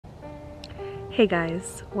Hey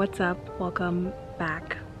guys, what's up? Welcome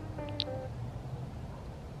back.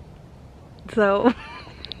 So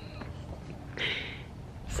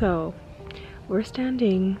we're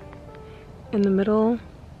standing in the middle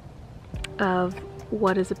of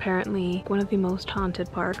what is apparently one of the most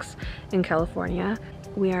haunted parks in California.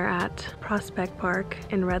 We are at Prospect Park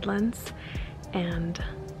in Redlands, and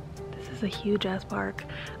this is a huge ass park.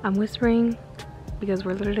 I'm whispering because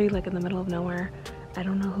we're literally like in the middle of nowhere. I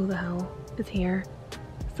don't know who the hell is here.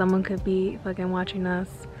 Someone could be fucking watching us.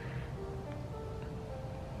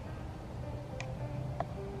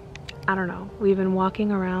 I don't know. We've been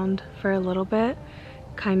walking around for a little bit,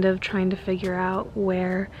 kind of trying to figure out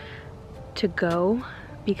where to go,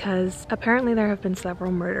 because apparently there have been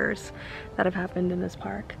several murders that have happened in this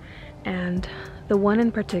park, and the one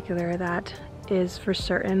in particular that is for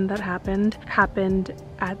certain that happened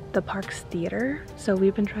at the park's theater. So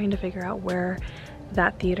we've been trying to figure out where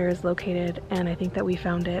that theater is located, and I think that we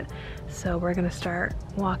found it, so we're gonna start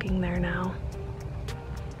walking there now.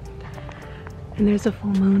 And there's a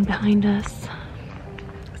full moon behind us,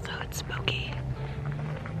 so it's spooky.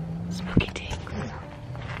 Spooky tinks.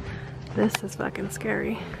 This is fucking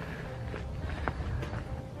scary.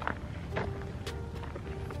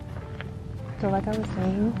 So like I was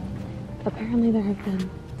saying, apparently there have been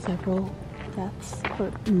several deaths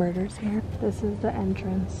or murders here. This is the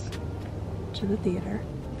entrance to the theater.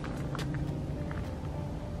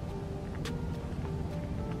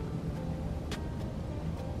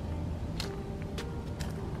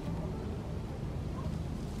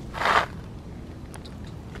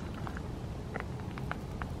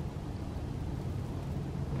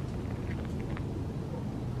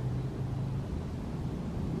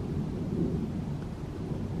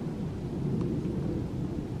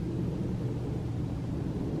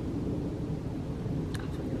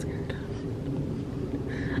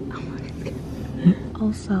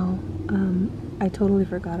 Also, I totally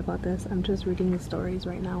forgot about this. I'm just reading the stories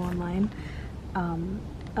right now online.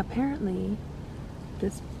 Apparently,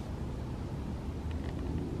 this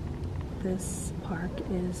park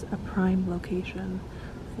is a prime location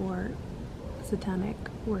for satanic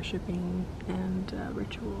worshiping and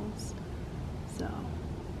rituals. So,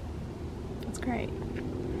 that's great.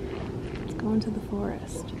 Let's go into the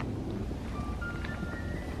forest.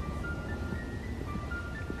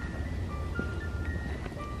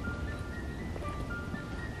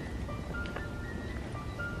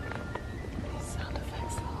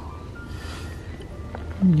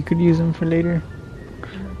 You could use them for later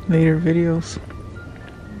videos.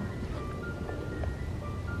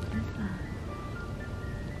 What is that?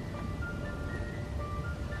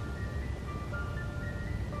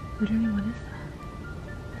 Literally, what is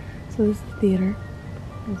that? So this is the theater,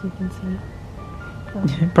 as you can see. So,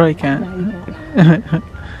 Probably can't. no, you can't.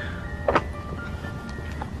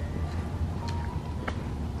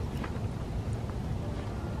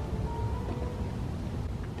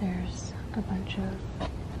 There's a bunch of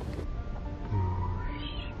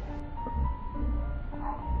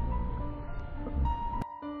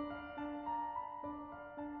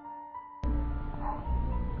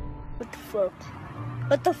What the fuck?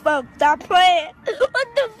 What the fuck? Stop playing!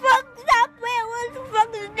 What the fuck? Stop playing! What the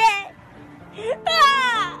fuck is that?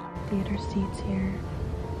 Ah! theater seats here,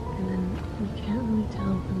 and then you can't really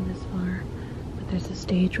tell from this far, but there's a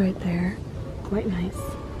stage right there. Quite nice.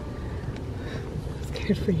 I'm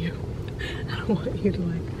scared for you. I don't want you to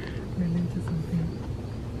like run into something.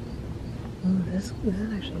 Oh, this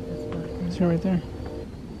is actually a good spot. It's right there.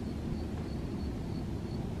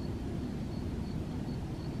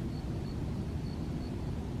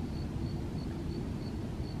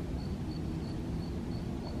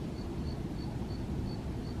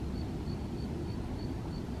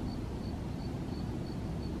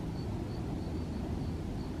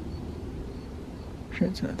 Sure,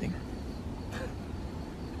 it's nothing.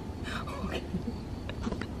 Okay.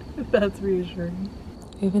 That's reassuring.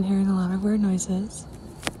 We've been hearing a lot of weird noises,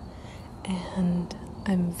 and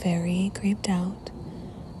I'm very creeped out,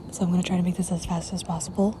 so I'm gonna try to make this as fast as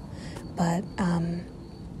possible. But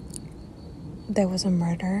there was a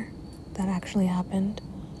murder that actually happened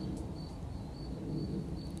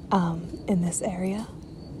in this area.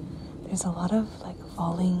 There's a lot of like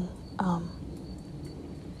falling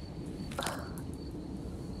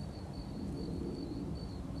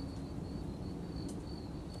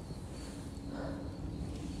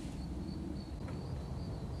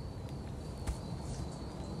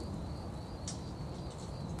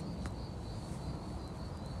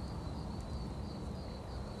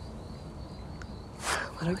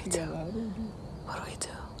What do we do? What do we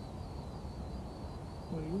do?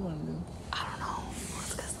 What do you want to do? I don't know.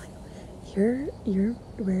 It's because like You're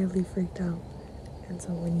rarely freaked out. And so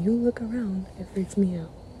when you look around, it freaks me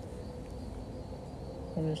out.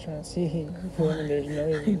 I'm just trying to see when there's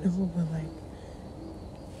noises. I know, but like...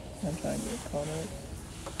 I'm trying to get caught up.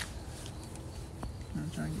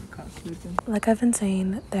 I'm trying to get caught sleeping. Like I've been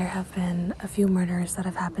saying, there have been a few murders that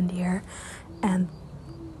have happened here, and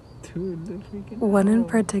one in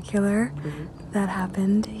particular that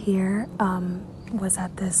happened here was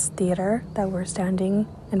at this theater that we're standing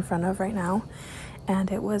in front of right now,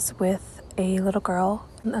 and it was with a little girl,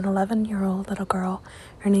 an 11-year-old little girl.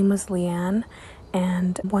 Her name was Leanne,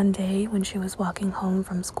 and one day when she was walking home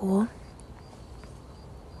from school,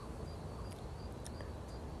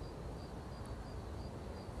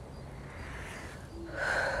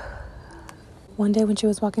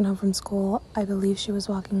 I believe she was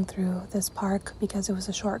walking through this park because it was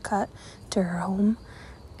a shortcut to her home.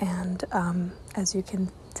 And as you can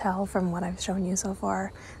tell from what I've shown you so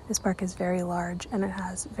far, this park is very large and it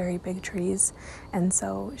has very big trees. And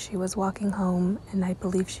so she was walking home, and I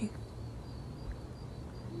believe she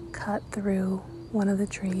cut through one of the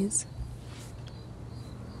trees.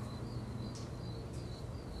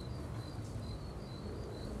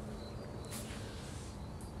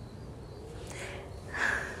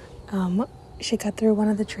 She cut through one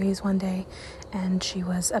of the trees one day and she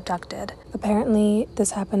was abducted. Apparently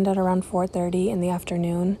this happened at around 4:30 in the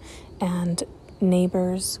afternoon, and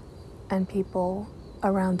neighbors and people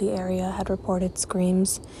around the area had reported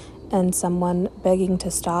screams and someone begging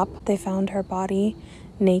to stop. They found her body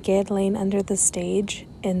naked laying under the stage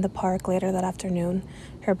in the park later that afternoon.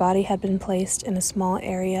 Her body had been placed in a small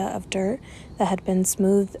area of dirt that had been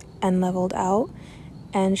smoothed and leveled out,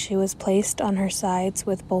 and she was placed on her sides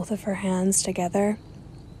with both of her hands together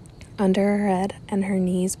under her head and her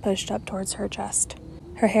knees pushed up towards her chest.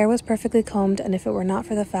 Her hair was perfectly combed, and if it were not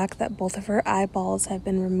for the fact that both of her eyeballs had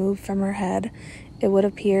been removed from her head, it would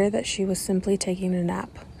appear that she was simply taking a nap.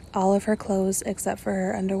 All of her clothes, except for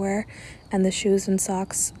her underwear and the shoes and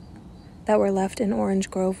socks that were left in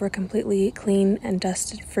Orange Grove, were completely clean and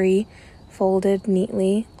dusted free, folded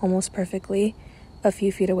neatly, almost perfectly, a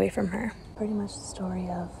few feet away from her. Pretty much the story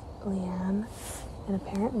of Leanne, and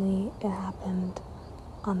apparently it happened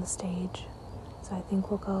on the stage. So I think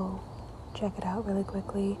we'll go check it out really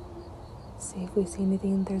quickly, see if we see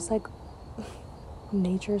anything. There's like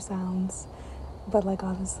nature sounds, but like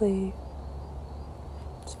honestly,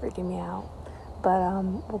 it's freaking me out. But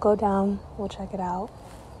we'll go down, we'll check it out,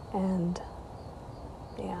 and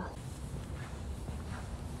yeah.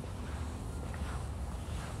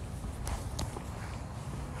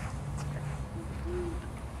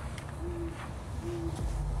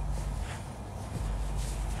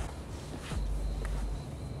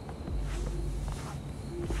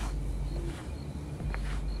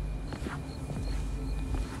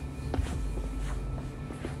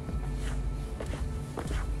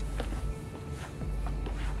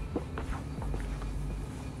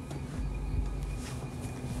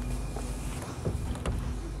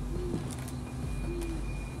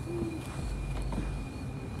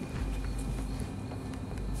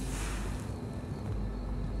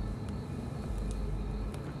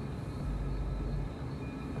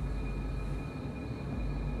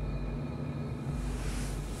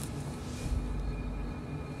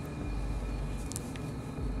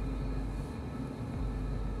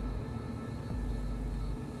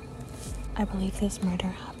 I believe this murder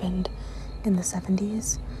happened in the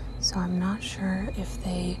 70s, so I'm not sure if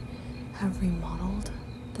they have remodeled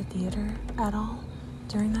the theater at all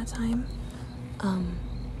during that time.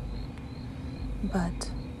 But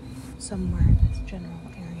somewhere in this general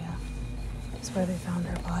area is where they found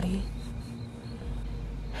her body,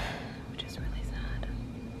 which is really sad.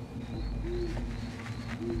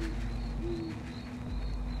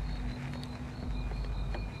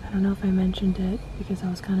 I don't know if I mentioned it because I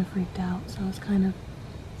was kind of freaked out, so I was kind of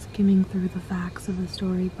skimming through the facts of the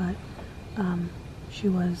story, but she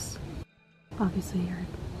was, obviously her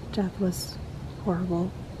death was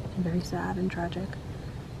horrible and very sad and tragic.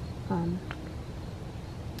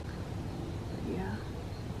 Yeah.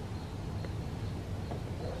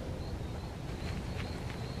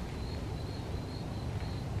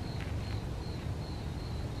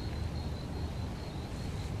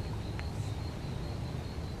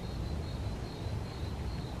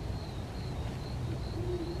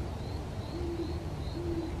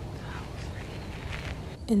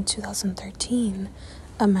 In 2013,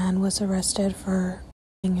 a man was arrested for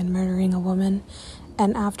and murdering a woman,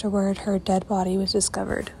 and afterward her dead body was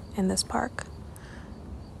discovered in this park.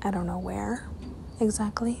 I don't know where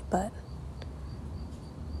exactly, but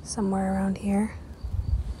somewhere around here.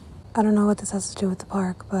 I don't know what this has to do with the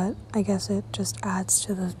park, but I guess it just adds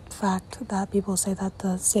to the fact that people say that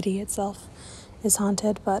the city itself is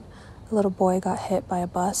haunted, but a little boy got hit by a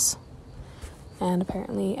bus, and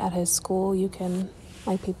apparently at his school you can,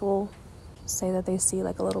 like, people say that they see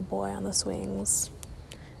like a little boy on the swings.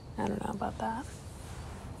 I don't know about that,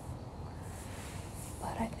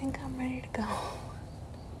 but I think I'm ready to go.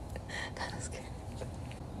 Kind of scared.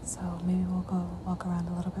 So maybe we'll go walk around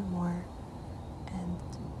a little bit more and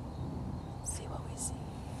see what we see.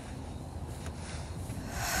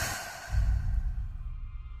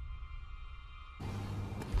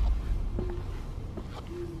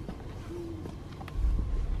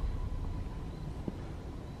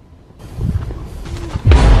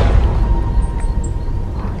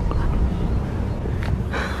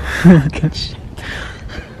 Good shit.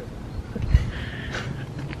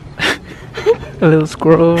 A little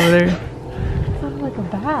squirrel over there. Sounded like a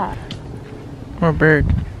bat. Or a bird.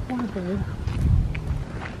 Or a bird.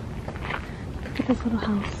 Look at this little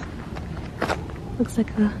house. Looks like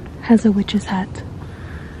has a witch's hat.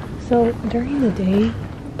 So during the day,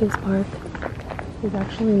 this park is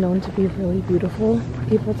actually known to be really beautiful.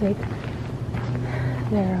 People take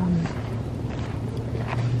their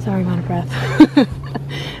sorry, I'm out of breath.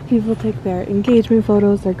 People take their engagement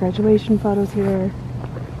photos, their graduation photos here,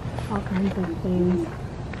 all kinds of things.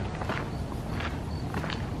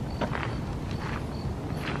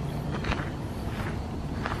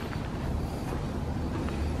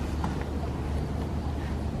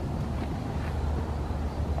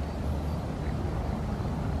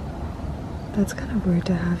 That's kind of weird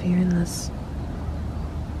to have here unless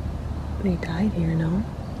they died here, no?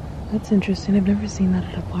 That's interesting. I've never seen that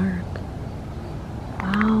at a park.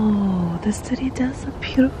 Wow, the city does look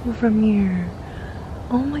beautiful from here.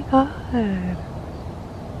 Oh my god.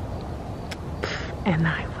 And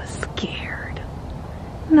I was scared.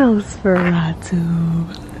 Nosferatu.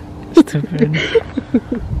 Stupid.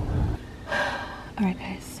 Alright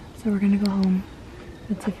guys, so we're gonna go home.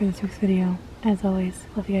 That's it for this week's video. As always,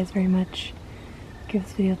 love you guys very much. Give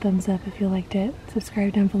this video a thumbs up if you liked it.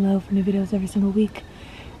 Subscribe down below for new videos every single week.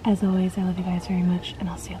 As always, I love you guys very much, and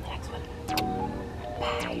I'll see you on the next one.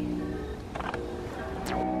 Bye.